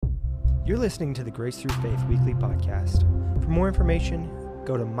You're listening to the Grace Through Faith Weekly Podcast. For more information,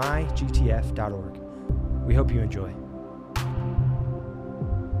 go to mygtf.org. We hope you enjoy.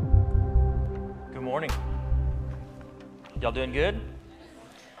 Good morning. Y'all doing good?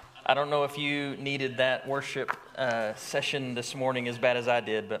 I don't know if you needed that worship session this morning as bad as I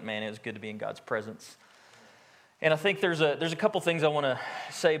did, but man, it was good to be in God's presence. And I think there's a couple things I want to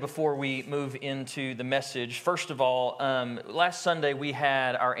say before we move into the message. First of all, last Sunday we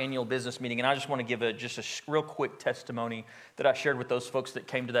had our annual business meeting, and I just want to give a real quick testimony that I shared with those folks that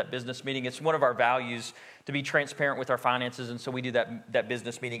came to that business meeting. It's one of our values to be transparent with our finances, and so we do that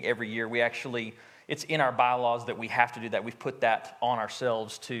business meeting every year. It's in our bylaws that we have to do that. We've put that on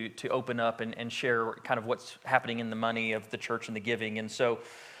ourselves to open up and share kind of what's happening in the money of the church and the giving. And so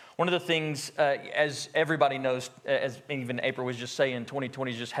one of the things, as everybody knows, as even April was just saying,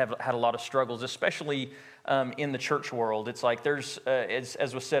 2020 just had a lot of struggles, especially in the church world. It's like there's,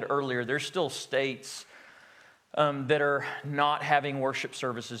 as was said earlier, there's still states that are not having worship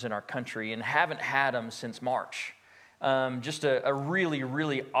services in our country and haven't had them since March. Just a really,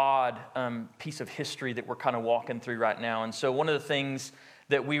 really odd piece of history that we're kind of walking through right now. And so one of the things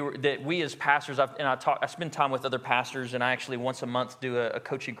that we as pastors, I spend time with other pastors, and I actually once a month do a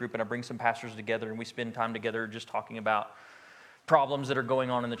coaching group, and I bring some pastors together, and we spend time together just talking about problems that are going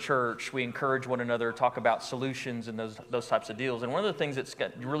on in the church. We encourage one another, talk about solutions and those types of deals. And one of the things that's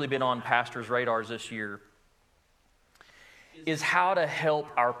really been on pastors' radars this year is how to help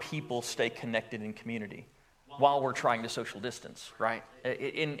our people stay connected in community while we're trying to social distance, right?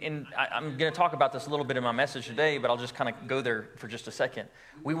 And I'm going to talk about this a little bit in my message today, but I'll just kind of go there for just a second.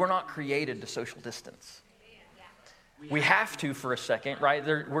 We were not created to social distance. We have to for a second, right?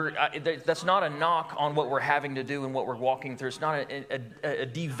 That's not a knock on what we're having to do and what we're walking through. It's not a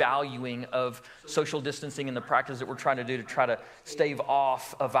devaluing of social distancing and the practice that we're trying to do to try to stave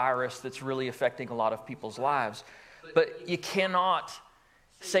off a virus that's really affecting a lot of people's lives. But you cannot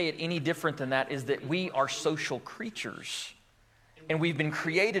say it any different than that, is that we are social creatures, and we've been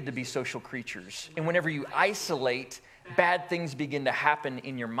created to be social creatures. And whenever you isolate, bad things begin to happen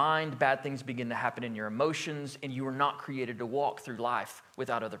in your mind, bad things begin to happen in your emotions, and you are not created to walk through life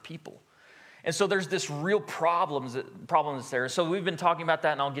without other people. And so there's this real problem that's there. So we've been talking about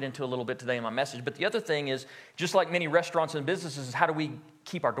that, and I'll get into a little bit today in my message. But the other thing is, just like many restaurants and businesses, is how do we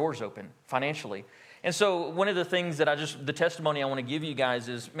keep our doors open financially? And so one of the things that the testimony I want to give you guys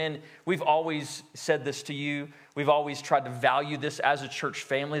is, man, we've always said this to you. We've always tried to value this as a church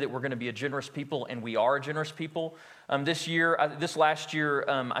family, that we're going to be a generous people, and we are a generous people. This last year,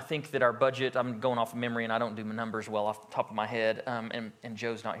 I think that our budget, I'm going off of memory, and I don't do my numbers well off the top of my head, and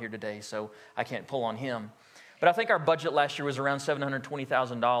Joe's not here today, so I can't pull on him. But I think our budget last year was around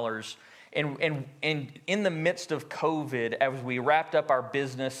 $720,000. And in the midst of COVID, as we wrapped up our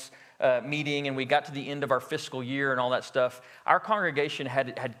business meeting and we got to the end of our fiscal year and all that stuff, our congregation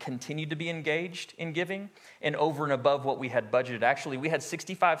had continued to be engaged in giving and over and above what we had budgeted. Actually, we had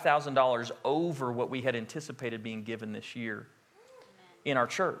 $65,000 over what we had anticipated being given this year in our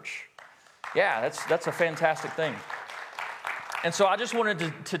church. Yeah, that's a fantastic thing. And so I just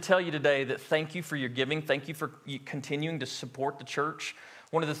wanted to tell you today that thank you for your giving. Thank you for continuing to support the church.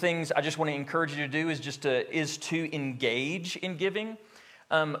 One of the things I just want to encourage you to do is to engage in giving.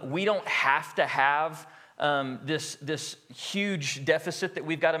 We don't have to have this huge deficit that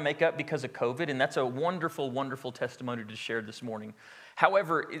we've got to make up because of COVID, and that's a wonderful, wonderful testimony to share this morning.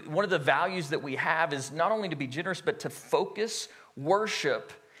 However, one of the values that we have is not only to be generous, but to focus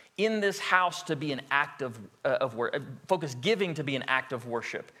worship in this house to be an act of worship. Focus giving to be an act of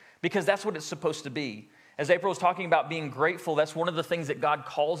worship, because that's what it's supposed to be. As April was talking about being grateful, that's one of the things that God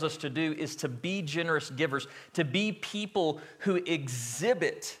calls us to do, is to be generous givers, to be people who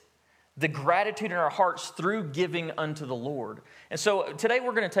exhibit the gratitude in our hearts through giving unto the Lord. And so today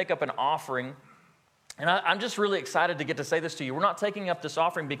we're going to take up an offering. And I'm just really excited to get to say this to you. We're not taking up this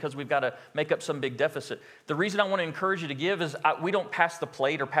offering because we've got to make up some big deficit. The reason I want to encourage you to give is we don't pass the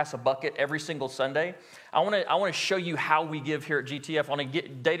plate or pass a bucket every single Sunday. I want to show you how we give here at GTF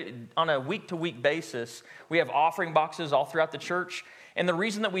on a week-to-week basis. We have offering boxes all throughout the church. And the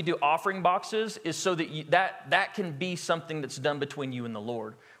reason that we do offering boxes is so that that can be something that's done between you and the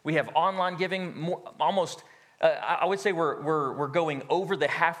Lord. We have online giving, I would say we're going over the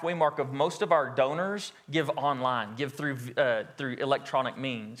halfway mark of most of our donors give online, give through electronic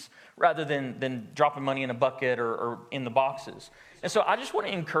means, rather than dropping money in a bucket or in the boxes. And so I just want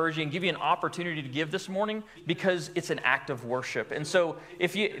to encourage you and give you an opportunity to give this morning, because it's an act of worship. And so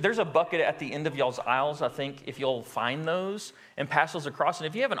there's a bucket at the end of y'all's aisles, I think, if you'll find those and pass those across. And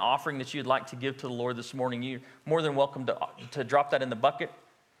if you have an offering that you'd like to give to the Lord this morning, you're more than welcome to drop that in the bucket.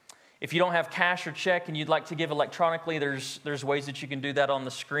 If you don't have cash or check and you'd like to give electronically, there's ways that you can do that on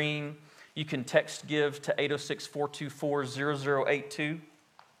the screen. You can text give to 806-424-0082.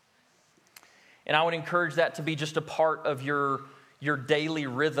 And I would encourage that to be just a part of your daily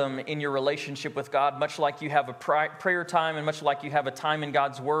rhythm in your relationship with God, much like you have a prayer time and much like you have a time in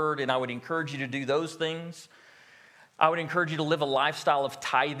God's Word, and I would encourage you to do those things. I would encourage you to live a lifestyle of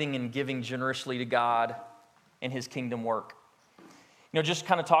tithing and giving generously to God and His kingdom work. You know, just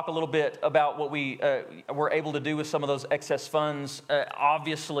kind of talk a little bit about what we were able to do with some of those excess funds.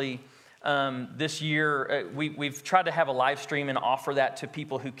 Obviously, this year, we've tried to have a live stream and offer that to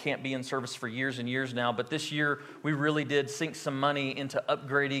people who can't be in service for years and years now. But this year, we really did sink some money into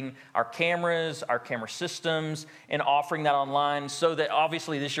upgrading our cameras, our camera systems, and offering that online. So that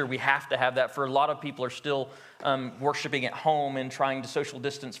obviously this year we have to have that. For a lot of people are still worshiping at home and trying to social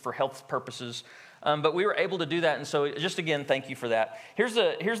distance for health purposes. But we were able to do that, and so just again, thank you for that. Here's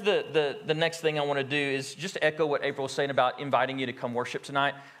the next thing I want to do is just echo what April was saying about inviting you to come worship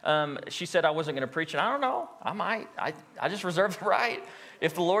tonight. She said I wasn't going to preach, and I don't know, I might. I just reserve the right.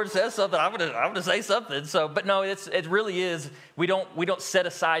 If the Lord says something, I'm gonna say something. So, but no, it really is. We don't set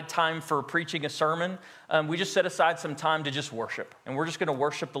aside time for preaching a sermon. We just set aside some time to just worship, and we're just going to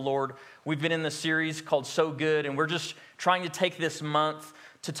worship the Lord. We've been in this series called So Good, and we're just trying to take this month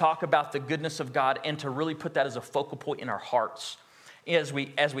to talk about the goodness of God and to really put that as a focal point in our hearts. As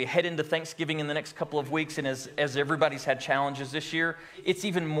we head into Thanksgiving in the next couple of weeks, and as everybody's had challenges this year, it's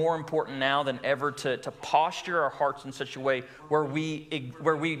even more important now than ever to posture our hearts in such a way where we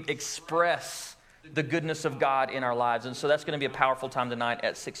express the goodness of God in our lives. And so that's going to be a powerful time tonight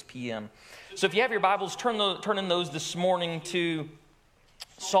at 6 p.m. So if you have your Bibles, turn in those this morning to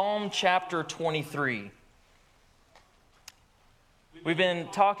Psalm chapter 23. We've been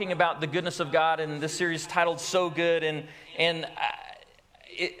talking about the goodness of God in this series titled So Good, and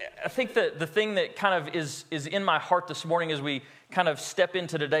I think that the thing that kind of is in my heart this morning as we kind of step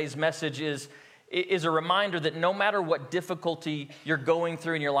into today's message is a reminder that no matter what difficulty you're going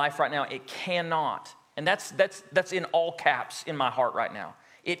through in your life right now, it cannot, and that's in all caps in my heart right now,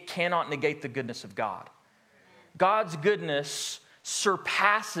 it cannot negate the goodness of God. God's goodness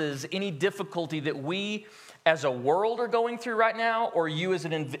surpasses any difficulty that we as a world are going through right now, or you as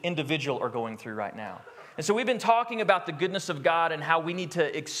an individual are going through right now. And so we've been talking about the goodness of God and how we need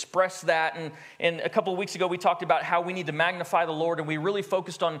to express that. And a couple of weeks ago, we talked about how we need to magnify the Lord. And we really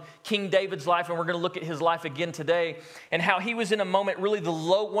focused on King David's life. And we're going to look at his life again today. And how he was in a moment, really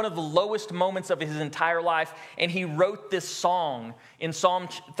one of the lowest moments of his entire life. And he wrote this song in Psalm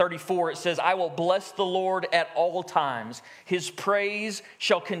 34. It says, I will bless the Lord at all times. His praise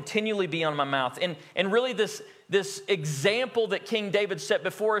shall continually be on my mouth. And really this example that King David set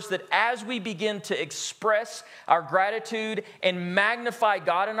before us, that as we begin to express our gratitude and magnify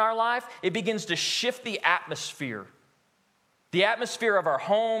God in our life, it begins to shift the atmosphere. The atmosphere of our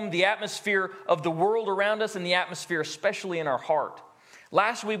home, the atmosphere of the world around us, and the atmosphere especially in our heart.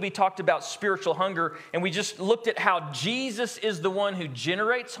 Last week we talked about spiritual hunger, and we just looked at how Jesus is the one who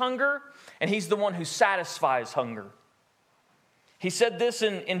generates hunger, and He's the one who satisfies hunger. He said this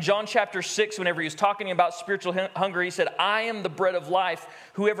in John chapter 6, whenever he was talking about spiritual hunger. He said, I am the bread of life.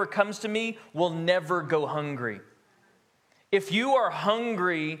 Whoever comes to me will never go hungry. If you are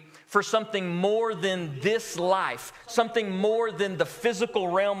hungry for something more than this life, something more than the physical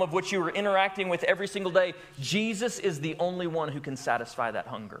realm of which you are interacting with every single day, Jesus is the only one who can satisfy that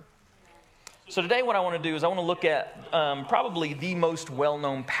hunger. So today what I want to do is I want to look at probably the most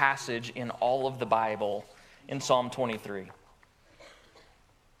well-known passage in all of the Bible in Psalm 23.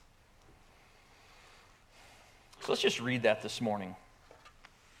 So let's just read that this morning.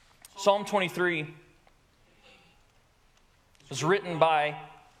 Psalm 23 was written by,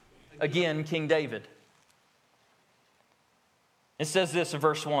 again, King David. It says this in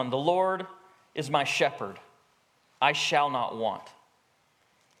verse 1, the Lord is my shepherd, I shall not want.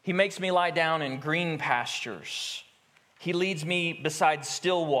 He makes me lie down in green pastures. He leads me beside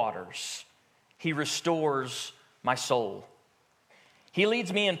still waters. He restores my soul. He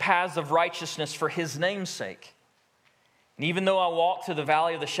leads me in paths of righteousness for His name's sake. And even though I walk through the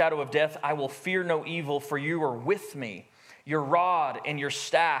valley of the shadow of death, I will fear no evil, for you are with me. Your rod and your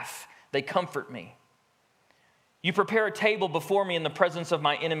staff, they comfort me. You prepare a table before me in the presence of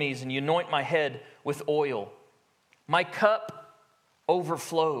my enemies, and you anoint my head with oil. My cup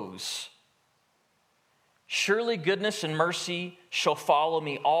overflows. Surely goodness and mercy shall follow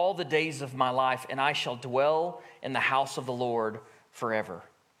me all the days of my life, and I shall dwell in the house of the Lord forever.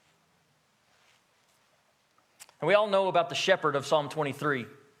 And we all know about the shepherd of Psalm 23.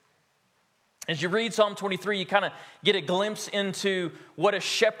 As you read Psalm 23, you kind of get a glimpse into what a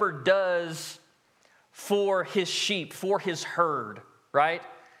shepherd does for his sheep, for his herd, right?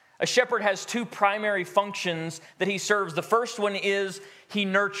 A shepherd has two primary functions that he serves. The first one is he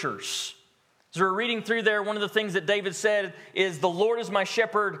nurtures. As we're reading through there, one of the things that David said is, the Lord is my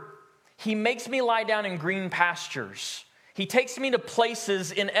shepherd. He makes me lie down in green pastures. He takes me to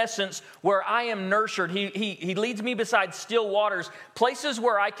places, in essence, where I am nurtured. He leads me beside still waters, places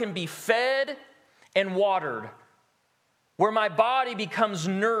where I can be fed and watered, where my body becomes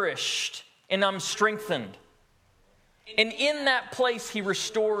nourished and I'm strengthened. And in that place, he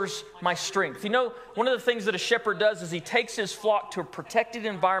restores my strength. You know, one of the things that a shepherd does is he takes his flock to a protected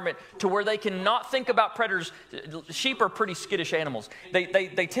environment to where they cannot think about predators. Sheep are pretty skittish animals.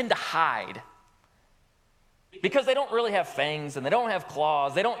 They tend to hide because they don't really have fangs and they don't have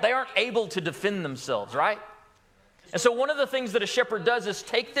claws. They aren't able to defend themselves, right? And so one of the things that a shepherd does is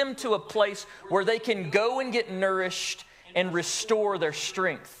take them to a place where they can go and get nourished and restore their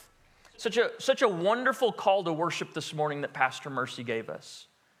strength. Such a wonderful call to worship this morning that Pastor Mercy gave us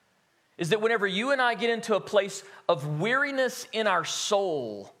is that whenever you and I get into a place of weariness in our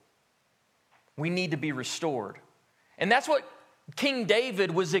soul, we need to be restored. And that's what King David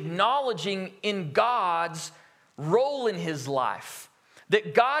was acknowledging in God's role in his life.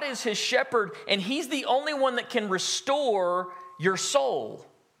 That God is his shepherd and he's the only one that can restore your soul.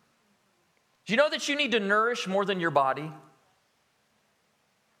 Do you know that you need to nourish more than your body?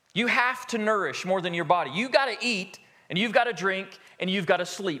 You have to nourish more than your body. You've got to eat, and you've got to drink, and you've got to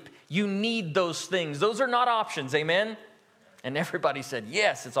sleep. You need those things. Those are not options, amen? And everybody said,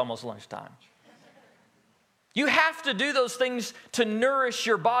 yes, it's almost lunchtime. You have to do those things to nourish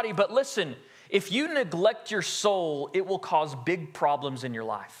your body. But listen, if you neglect your soul, it will cause big problems in your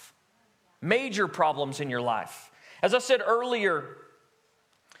life. Major problems in your life. As I said earlier,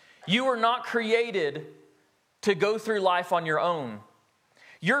 you were not created to go through life on your own.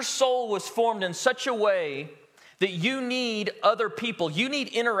 Your soul was formed in such a way that you need other people. You need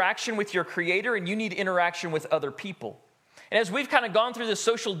interaction with your Creator and you need interaction with other people. And as we've kind of gone through this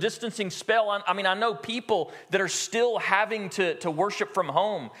social distancing spell, I know people that are still having to worship from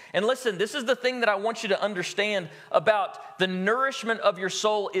home. And listen, this is the thing that I want you to understand about the nourishment of your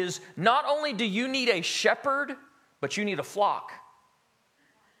soul is not only do you need a shepherd, but you need a flock.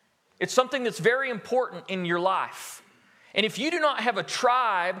 It's something that's very important in your life. And if you do not have a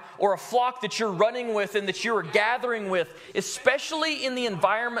tribe or a flock that you're running with and that you're gathering with, especially in the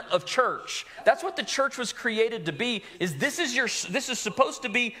environment of church, that's what the church was created to be, is this is supposed to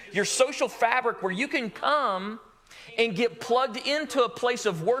be your social fabric where you can come and get plugged into a place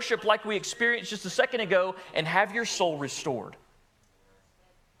of worship like we experienced just a second ago and have your soul restored.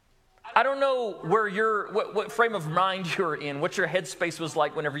 I don't know what frame of mind you're in, what your headspace was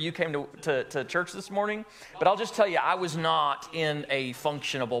like whenever you came to church this morning. But I'll just tell you, I was not in a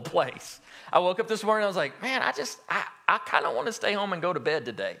functionable place. I woke up this morning and I was like, man, I kind of want to stay home and go to bed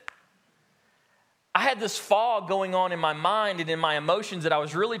today. I had this fog going on in my mind and in my emotions that I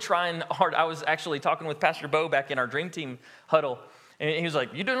was really trying hard. I was actually talking with Pastor Bo back in our Dream Team huddle. And he was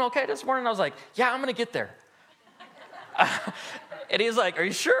like, you doing okay this morning? And I was like, yeah, I'm going to get there. And he was like, are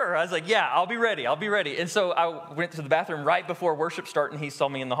you sure? I was like, yeah, I'll be ready. And so I went to the bathroom right before worship started, and he saw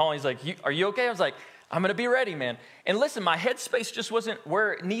me in the hall. He's like, are you okay? I was like, I'm going to be ready, man. And listen, my headspace just wasn't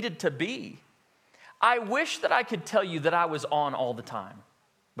where it needed to be. I wish that I could tell you that I was on all the time,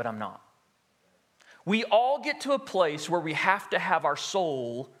 but I'm not. We all get to a place where we have to have our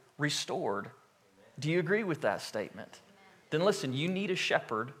soul restored. Do you agree with that statement? Then listen, you need a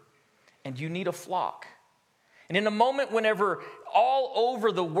shepherd and you need a flock. And in a moment whenever all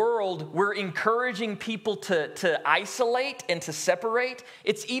over the world we're encouraging people to isolate and to separate,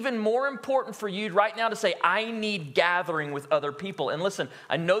 it's even more important for you right now to say, I need gathering with other people. And listen,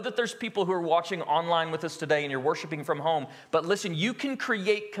 I know that there's people who are watching online with us today and you're worshiping from home, but listen, you can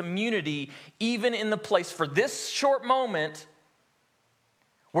create community even in the place for this short moment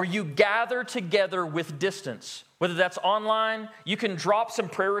where you gather together with distance. Whether that's online, you can drop some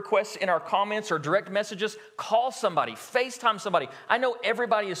prayer requests in our comments or direct messages. Call somebody, FaceTime somebody. I know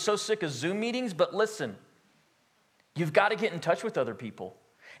everybody is so sick of Zoom meetings, but listen, you've got to get in touch with other people.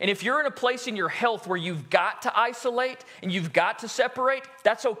 And if you're in a place in your health where you've got to isolate and you've got to separate,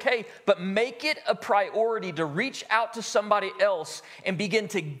 that's okay. But make it a priority to reach out to somebody else and begin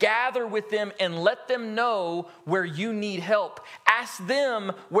to gather with them and let them know where you need help. Ask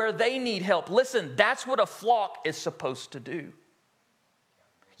them where they need help. Listen, that's what a flock is supposed to do.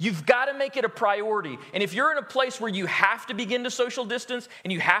 You've got to make it a priority. And if you're in a place where you have to begin to social distance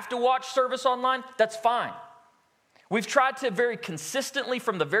and you have to watch service online, that's fine. We've tried to very consistently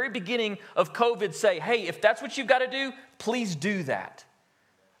from the very beginning of COVID say, hey, if that's what you've got to do, please do that.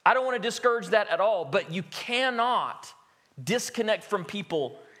 I don't want to discourage that at all, but you cannot disconnect from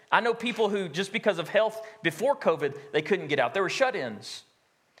people. I know people who, just because of health before COVID, they couldn't get out. They were shut-ins.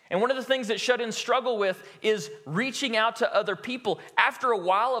 And one of the things that shut-ins struggle with is reaching out to other people. After a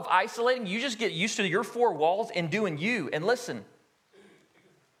while of isolating, you just get used to your four walls and doing you. And listen,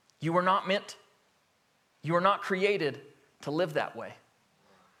 you were not created to live that way.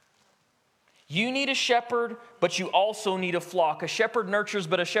 You need a shepherd, but you also need a flock. A shepherd nurtures,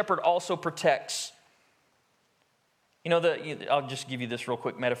 but a shepherd also protects. I'll just give you this real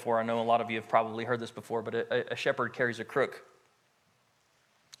quick metaphor. I know a lot of you have probably heard this before, but a shepherd carries a crook.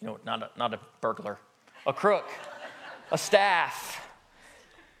 Not a burglar. A crook. A staff.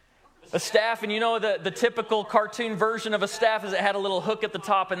 A staff, and the typical cartoon version of a staff is it had a little hook at the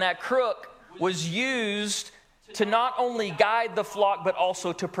top, and that crook was used to not only guide the flock, but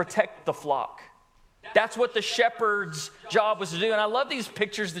also to protect the flock. That's what the shepherd's job was to do. And I love these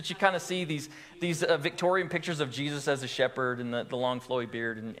pictures that you kind of see, these Victorian pictures of Jesus as a shepherd and the long flowy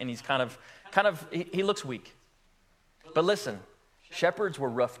beard, and he's kind of he looks weak. But listen, shepherds were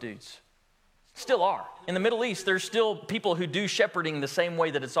rough dudes. Still are. In the Middle East, there's still people who do shepherding the same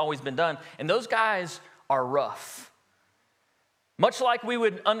way that it's always been done. And those guys are rough. Much like we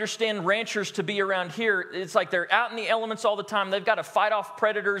would understand ranchers to be around here, it's like they're out in the elements all the time. They've got to fight off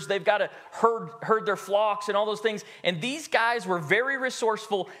predators. They've got to herd their flocks and all those things. And these guys were very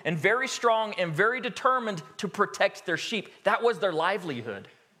resourceful and very strong and very determined to protect their sheep. That was their livelihood.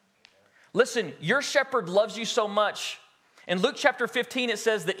 Listen, your shepherd loves you so much. In Luke chapter 15, it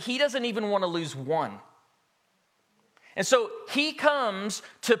says that he doesn't even want to lose one. And so he comes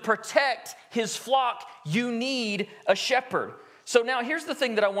to protect his flock. You need a shepherd. So now here's the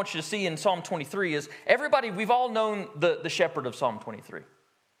thing that I want you to see in Psalm 23 is we've all known the shepherd of Psalm 23.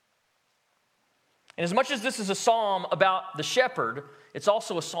 And as much as this is a psalm about the shepherd, it's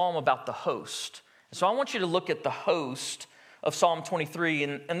also a psalm about the host. And so I want you to look at the host of Psalm 23.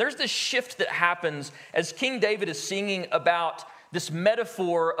 And there's this shift that happens as King David is singing about this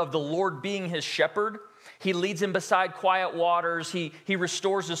metaphor of the Lord being his shepherd. He leads him beside quiet waters. He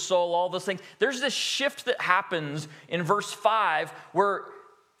restores his soul, all those things. There's this shift that happens in verse 5 where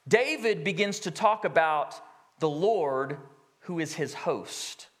David begins to talk about the Lord who is his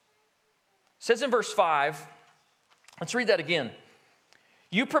host. It says in verse 5, let's read that again.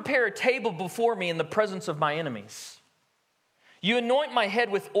 You prepare a table before me in the presence of my enemies. You anoint my head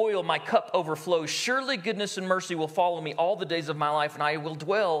with oil, my cup overflows. Surely goodness and mercy will follow me all the days of my life, and I will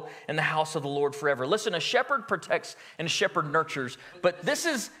dwell in the house of the Lord forever. Listen, a shepherd protects and a shepherd nurtures, but this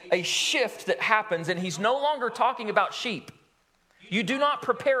is a shift that happens, and he's no longer talking about sheep. You do not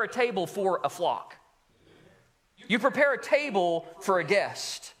prepare a table for a flock. You prepare a table for a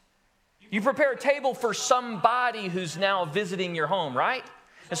guest. You prepare a table for somebody who's now visiting your home, right?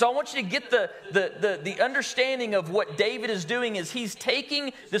 And so I want you to get the understanding of what David is doing is he's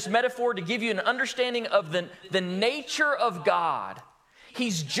taking this metaphor to give you an understanding of the nature of God.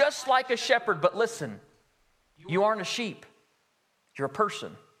 He's just like a shepherd, but listen, you aren't a sheep. You're a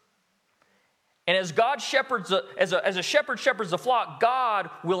person. And as God shepherds, as a shepherd shepherds the flock, God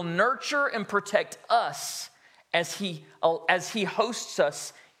will nurture and protect us as he hosts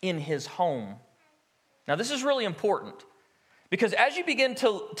us in his home. Now this is really important. Because as you begin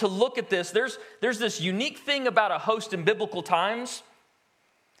to look at this, there's this unique thing about a host in biblical times.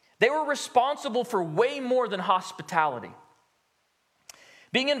 They were responsible for way more than hospitality.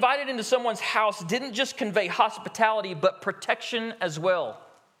 Being invited into someone's house didn't just convey hospitality, but protection as well.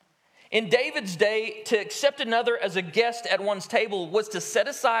 In David's day, to accept another as a guest at one's table was to set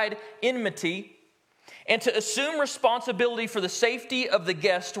aside enmity and to assume responsibility for the safety of the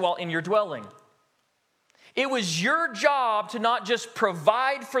guest while in your dwelling. It was your job to not just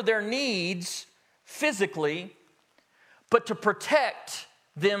provide for their needs physically, but to protect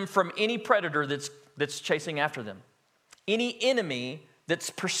them from any predator that's chasing after them, any enemy that's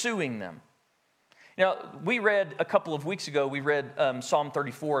pursuing them. You know, we read a couple of weeks ago, we read Psalm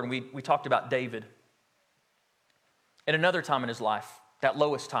 34, and we talked about David at another time in his life, that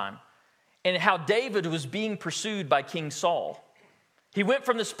lowest time, and how David was being pursued by King Saul. He went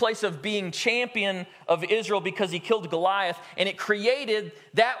from this place of being champion of Israel because he killed Goliath, and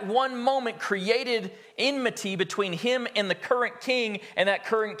that one moment created enmity between him and the current king, and that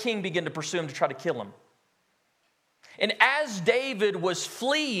current king began to pursue him to try to kill him. And as David was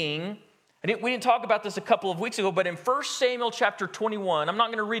fleeing, we didn't talk about this a couple of weeks ago, but in 1 Samuel chapter 21, I'm not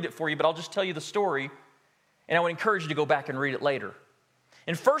going to read it for you, but I'll just tell you the story, and I would encourage you to go back and read it later.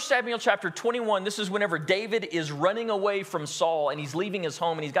 In 1 Samuel chapter 21, this is whenever David is running away from Saul and he's leaving his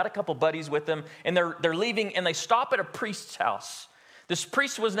home and he's got a couple buddies with him and they're leaving and they stop at a priest's house. This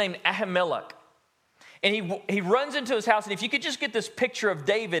priest was named Ahimelech. And he runs into his house, and if you could just get this picture of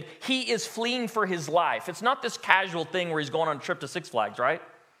David, he is fleeing for his life. It's not this casual thing where he's going on a trip to Six Flags, right?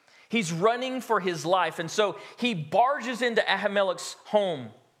 He's running for his life. And so he barges into Ahimelech's home,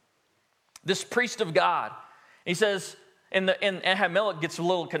 this priest of God. He says, and Ahimelech gets a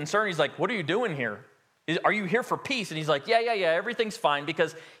little concerned. He's like, what are you doing here? Are you here for peace? And he's like, yeah, everything's fine,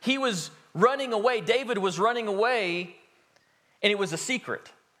 because he was running away. David was running away, and it was a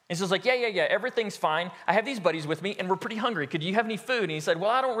secret. And so he's like, yeah, everything's fine. I have these buddies with me, and we're pretty hungry. Could you have any food? And he said, well,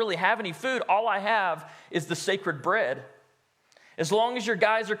 I don't really have any food. All I have is the sacred bread. As long as your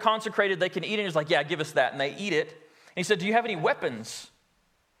guys are consecrated, they can eat it. And he's like, yeah, give us that. And they eat it. And he said, do you have any weapons?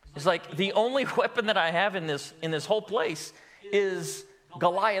 He's like, the only weapon that I have in this whole place is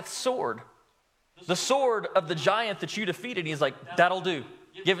Goliath's sword. The sword of the giant that you defeated. And he's like, that'll do.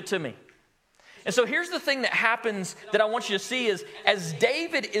 Give it to me. And so here's the thing that happens that I want you to see is, as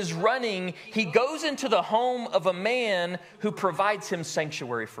David is running, he goes into the home of a man who provides him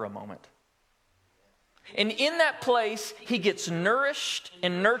sanctuary for a moment. And in that place, he gets nourished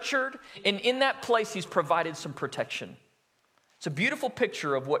and nurtured. And in that place, he's provided some protection. It's a beautiful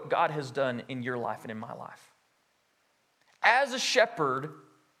picture of what God has done in your life and in my life. As a shepherd,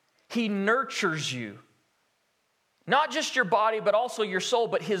 he nurtures you. Not just your body, but also your soul.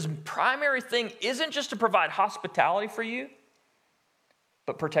 But his primary thing isn't just to provide hospitality for you,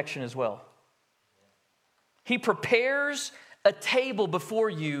 but protection as well. He prepares a table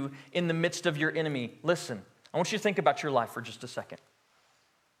before you in the midst of your enemy. Listen, I want you to think about your life for just a second.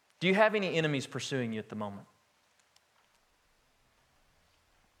 Do you have any enemies pursuing you at the moment?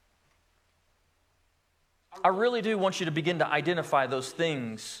 I really do want you to begin to identify those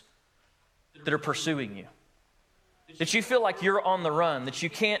things that are pursuing you. That you feel like you're on the run, that you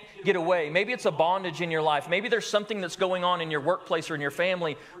can't get away. Maybe it's a bondage in your life. Maybe there's something that's going on in your workplace or in your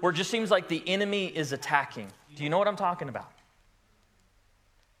family where it just seems like the enemy is attacking. Do you know what I'm talking about?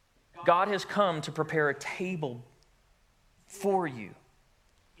 God has come to prepare a table for you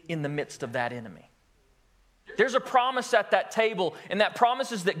in the midst of that enemy. There's a promise at that table, and that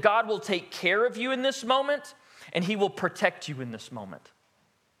promise is that God will take care of you in this moment, and he will protect you in this moment.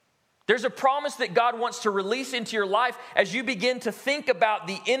 There's a promise that God wants to release into your life as you begin to think about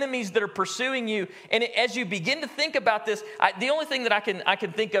the enemies that are pursuing you. And as you begin to think about this, the only thing that I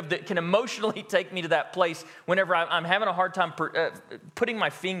can think of that can emotionally take me to that place whenever I'm having a hard time putting my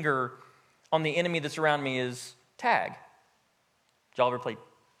finger on the enemy that's around me is tag. Did y'all ever play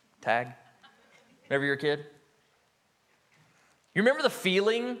tag? Whenever you're a kid? You remember the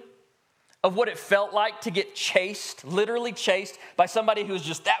feeling of what it felt like to get chased, literally chased, by somebody who was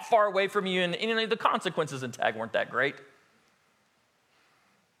just that far away from you, and you know, the consequences in tag weren't that great.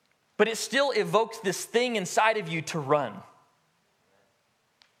 But it still evoked this thing inside of you to run.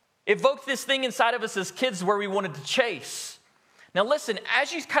 It evoked this thing inside of us as kids where we wanted to chase. Now listen,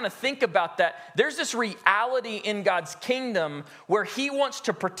 as you kind of think about that, there's this reality in God's kingdom where he wants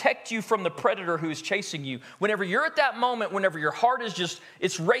to protect you from the predator who is chasing you. Whenever you're at that moment, whenever your heart is just,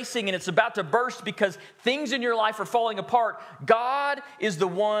 it's racing and it's about to burst because things in your life are falling apart, God is the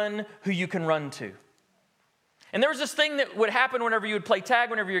one who you can run to. And there was this thing that would happen whenever you would play tag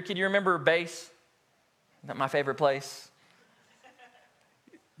whenever you were a kid. You remember base? Isn't that my favorite place?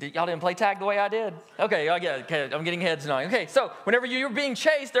 Y'all didn't play tag the way I did? Okay, I'm getting heads now. Okay, so whenever you were being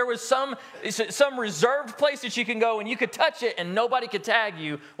chased, there was some reserved place that you can go and you could touch it and nobody could tag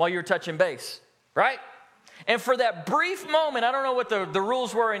you while you were touching base, right? And for that brief moment, I don't know what the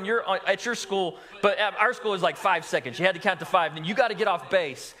rules were at your school, but at our school was like 5 seconds. You had to count to 5, then you got to get off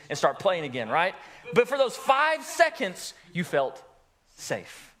base and start playing again, right? But for those 5 seconds, you felt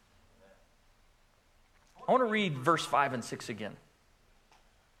safe. I want to read verse 5 and 6 again.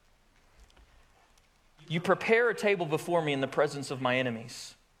 You prepare a table before me in the presence of my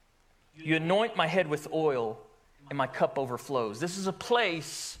enemies. You anoint my head with oil, and my cup overflows. This is a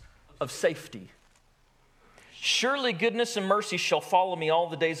place of safety. Surely goodness and mercy shall follow me all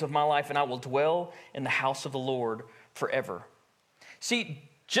the days of my life, and I will dwell in the house of the Lord forever. See,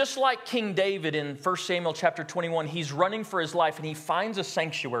 just like King David in 1 Samuel chapter 21, he's running for his life and he finds a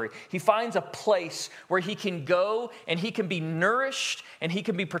sanctuary. He finds a place where he can go and he can be nourished and he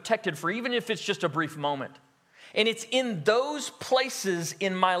can be protected for even if it's just a brief moment. And it's in those places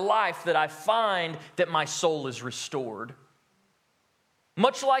in my life that I find that my soul is restored.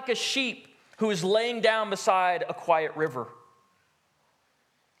 Much like a sheep who is laying down beside a quiet river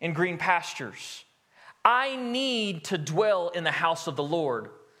in green pastures. I need to dwell in the house of the Lord.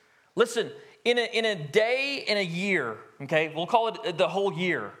 Listen, in a day, in a year, okay, we'll call it the whole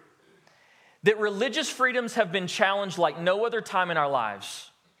year, that religious freedoms have been challenged like no other time in our lives.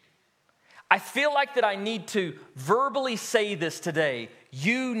 I feel like that I need to verbally say this today.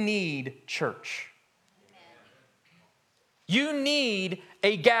 You need church. You need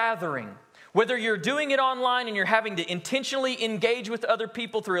a gathering. Whether you're doing it online and you're having to intentionally engage with other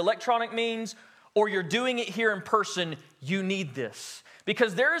people through electronic means, or you're doing it here in person, you need this.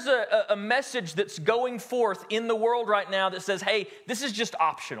 Because there's a message that's going forth in the world right now that says, hey, this is just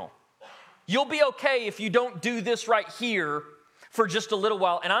optional. You'll be okay if you don't do this right here for just a little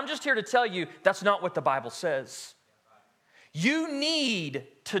while. And I'm just here to tell you that's not what the Bible says. You need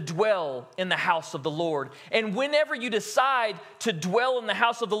to dwell in the house of the Lord. And whenever you decide to dwell in the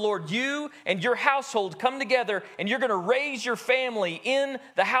house of the Lord, you and your household come together and you're going to raise your family in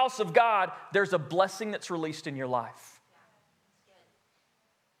the house of God, there's a blessing that's released in your life.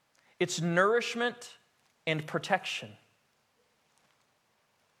 It's nourishment and protection.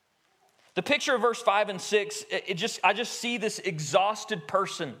 The picture of verse 5 and 6, I just see this exhausted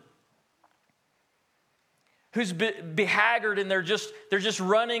person who's behaggard, and they're just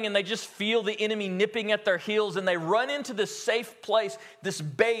running, and they just feel the enemy nipping at their heels, and they run into this safe place, this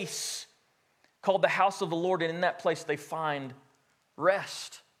base called the house of the Lord, and in that place they find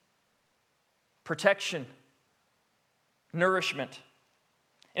rest, protection, nourishment.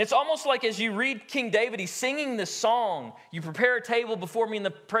 And it's almost like as you read King David, he's singing this song, you prepare a table before me in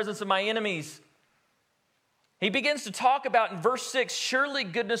the presence of my enemies. He begins to talk about in verse 6, surely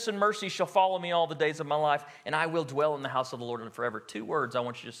goodness and mercy shall follow me all the days of my life, and I will dwell in the house of the Lord forever. 2 words I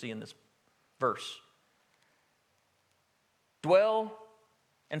want you to see in this verse. Dwell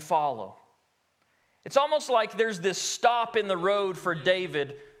and follow. It's almost like there's this stop in the road for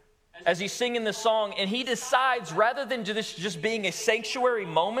David as he's singing this song, and he decides rather than this just being a sanctuary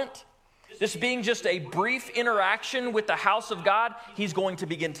moment, this being just a brief interaction with the house of God, he's going to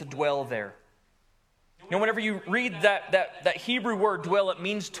begin to dwell there. You know, whenever you read that Hebrew word dwell, it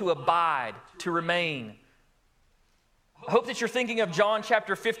means to abide, to remain. I hope that you're thinking of John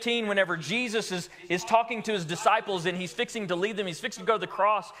chapter 15 whenever Jesus is talking to his disciples and he's fixing to lead them. He's fixing to go to the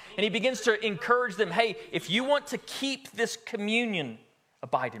cross, and he begins to encourage them, hey, if you want to keep this communion,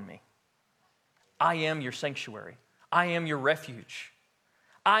 abide in me. I am your sanctuary. I am your refuge.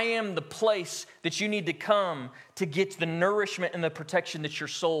 I am the place that you need to come to get the nourishment and the protection that your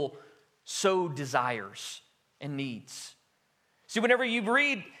soul so desires and needs. See, whenever you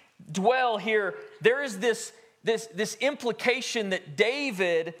read dwell here, there is this implication that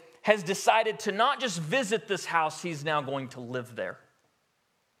David has decided to not just visit this house, he's now going to live there.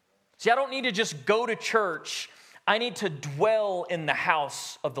 See, I don't need to just go to church. I need to dwell in the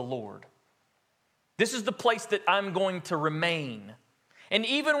house of the Lord. This is the place that I'm going to remain. And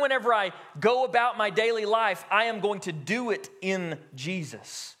even whenever I go about my daily life, I am going to do it in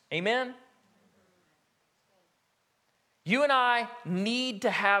Jesus. Amen? You and I need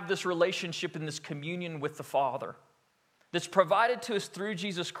to have this relationship and this communion with the Father that's provided to us through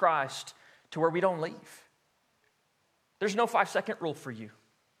Jesus Christ to where we don't leave. There's no 5-second rule for you.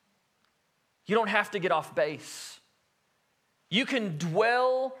 You don't have to get off base. You can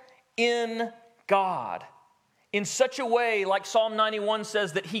dwell in God in such a way, like Psalm 91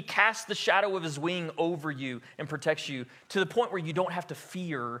 says, that he casts the shadow of his wing over you and protects you to the point where you don't have to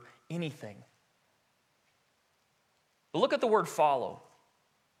fear anything. But look at the word follow.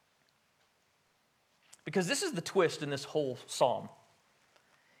 Because this is the twist in this whole psalm.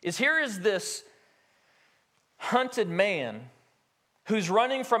 Here is this hunted man who's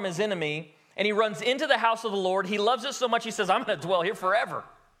running from his enemy, and he runs into the house of the Lord. He loves it so much, he says, I'm going to dwell here forever.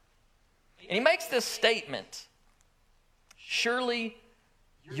 And he makes this statement, surely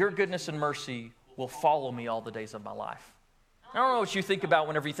your goodness and mercy will follow me all the days of my life. I don't know what you think about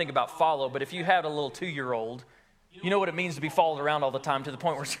whenever you think about follow, but if you had a little 2-year-old, you know what it means to be followed around all the time to the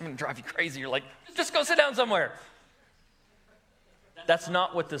point where it's going to drive you crazy. You're like, just go sit down somewhere. That's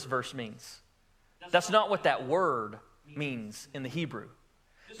not what this verse means. That's not what that word means in the Hebrew.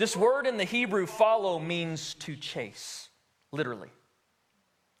 This word in the Hebrew, follow, means to chase, literally.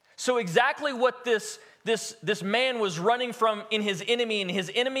 So exactly what this man was running from in his enemy, and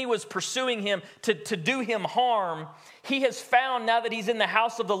his enemy was pursuing him to do him harm, he has found now that he's in the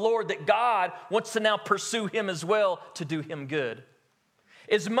house of the Lord that God wants to now pursue him as well to do him good.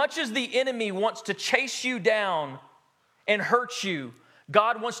 As much as the enemy wants to chase you down and hurt you,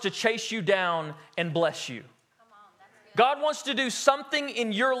 God wants to chase you down and bless you. God wants to do something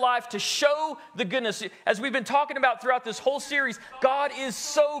in your life to show the goodness. As we've been talking about throughout this whole series, God is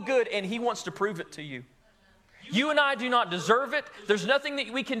so good and He wants to prove it to you. You and I do not deserve it. There's nothing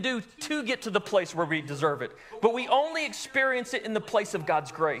that we can do to get to the place where we deserve it. But we only experience it in the place of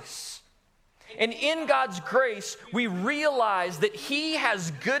God's grace. And in God's grace, we realize that He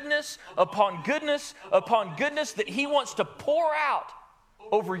has goodness upon goodness upon goodness that He wants to pour out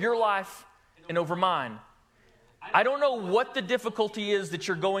over your life and over mine. I don't know what the difficulty is that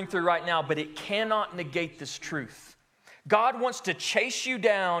you're going through right now, but it cannot negate this truth. God wants to chase you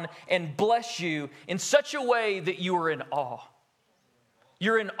down and bless you in such a way that you are in awe.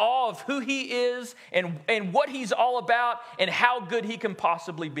 You're in awe of who He is and what He's all about and how good He can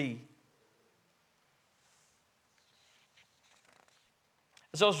possibly be.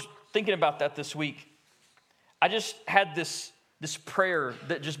 As I was thinking about that this week, I just had this prayer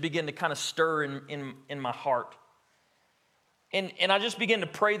that just began to kind of stir in my heart. And I just began to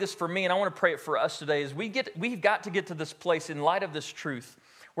pray this for me, and I want to pray it for us today, is we've got to get to this place in light of this truth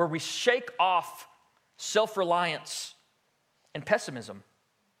where we shake off self-reliance and pessimism.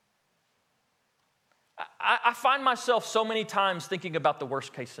 I find myself so many times thinking about the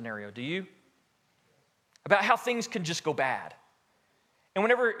worst case scenario. Do you? About how things can just go bad. And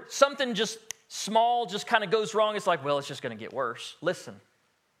whenever something just small just kind of goes wrong, it's like, well, it's just going to get worse. Listen,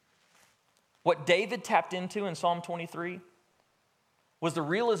 what David tapped into in Psalm 23 was the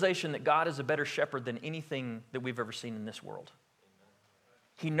realization that God is a better shepherd than anything that we've ever seen in this world.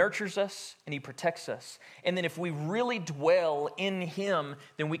 He nurtures us and He protects us. And then if we really dwell in Him,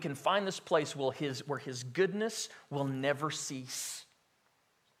 then we can find this place where His goodness will never cease.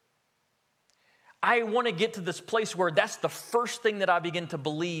 I want to get to this place where that's the first thing that I begin to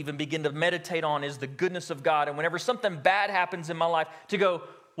believe and begin to meditate on is the goodness of God. And whenever something bad happens in my life, to go,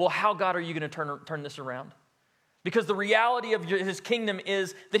 well, how, God, are you going to turn this around? Because the reality of His kingdom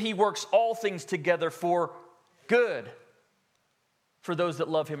is that He works all things together for good for those that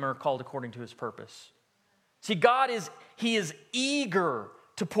love Him and are called according to His purpose. See, He is eager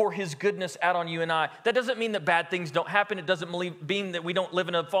to pour His goodness out on you and I. That doesn't mean that bad things don't happen. It doesn't mean that we don't live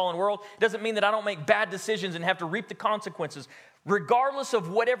in a fallen world. It doesn't mean that I don't make bad decisions and have to reap the consequences. Regardless of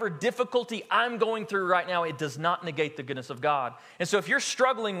whatever difficulty I'm going through right now, it does not negate the goodness of God. And so if you're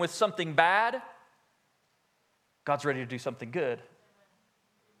struggling with something bad, God's ready to do something good.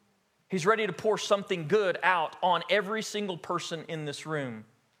 He's ready to pour something good out on every single person in this room.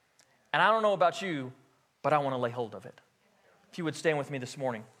 And I don't know about you, but I want to lay hold of it. If you would stand with me this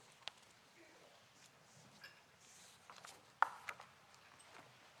morning.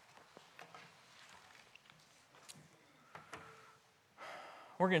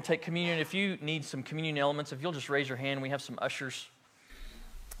 We're going to take communion. If you need some communion elements, if you'll just raise your hand, we have some ushers.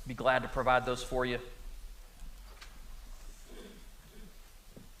 Be glad to provide those for you.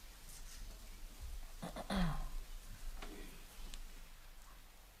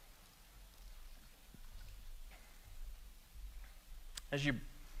 As you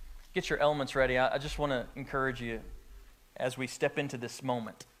get your elements ready, I just want to encourage you as we step into this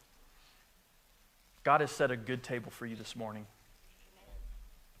moment. God has set a good table for you this morning.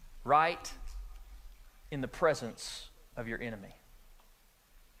 Right in the presence of your enemy.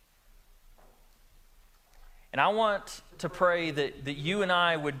 And I want to pray that you and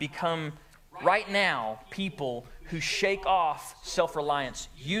I would become, right now, people who shake off self-reliance.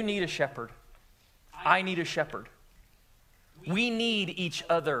 You need a shepherd. I need a shepherd. We need each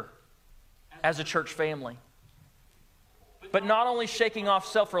other as a church family. But not only shaking off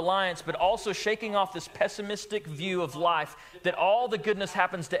self-reliance, but also shaking off this pessimistic view of life that all the goodness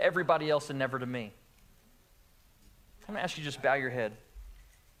happens to everybody else and never to me. I'm going to ask you to just bow your head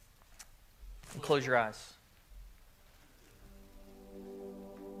and close your eyes.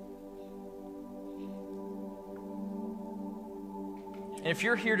 And if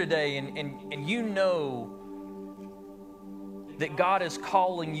you're here today and you know that God is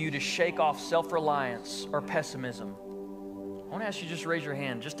calling you to shake off self-reliance or pessimism, I want to ask you to just raise your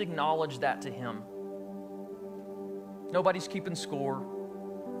hand. Just acknowledge that to Him. Nobody's keeping score.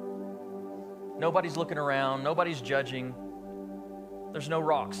 Nobody's looking around. Nobody's judging. There's no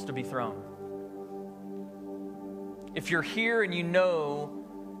rocks to be thrown. If you're here and you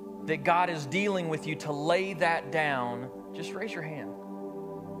know that God is dealing with you to lay that down, just raise your hand.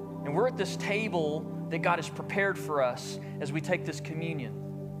 And we're at this table that God has prepared for us as we take this communion.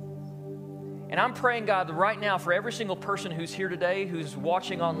 And I'm praying, God, that right now for every single person who's here today, who's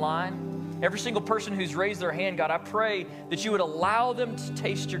watching online, every single person who's raised their hand, God, I pray that you would allow them to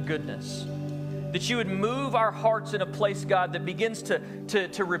taste your goodness. That you would move our hearts in a place, God, that begins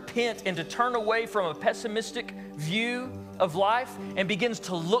to repent and to turn away from a pessimistic view of life and begins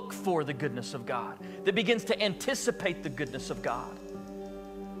to look for the goodness of God, that begins to anticipate the goodness of God.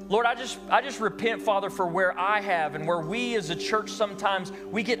 Lord, I just repent, Father, for where I have and where we as a church sometimes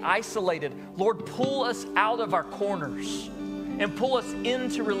we get isolated. Lord, pull us out of our corners and pull us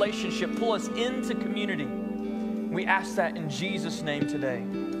into relationship, pull us into community. We ask that in Jesus' name today.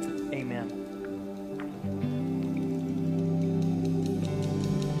 Amen.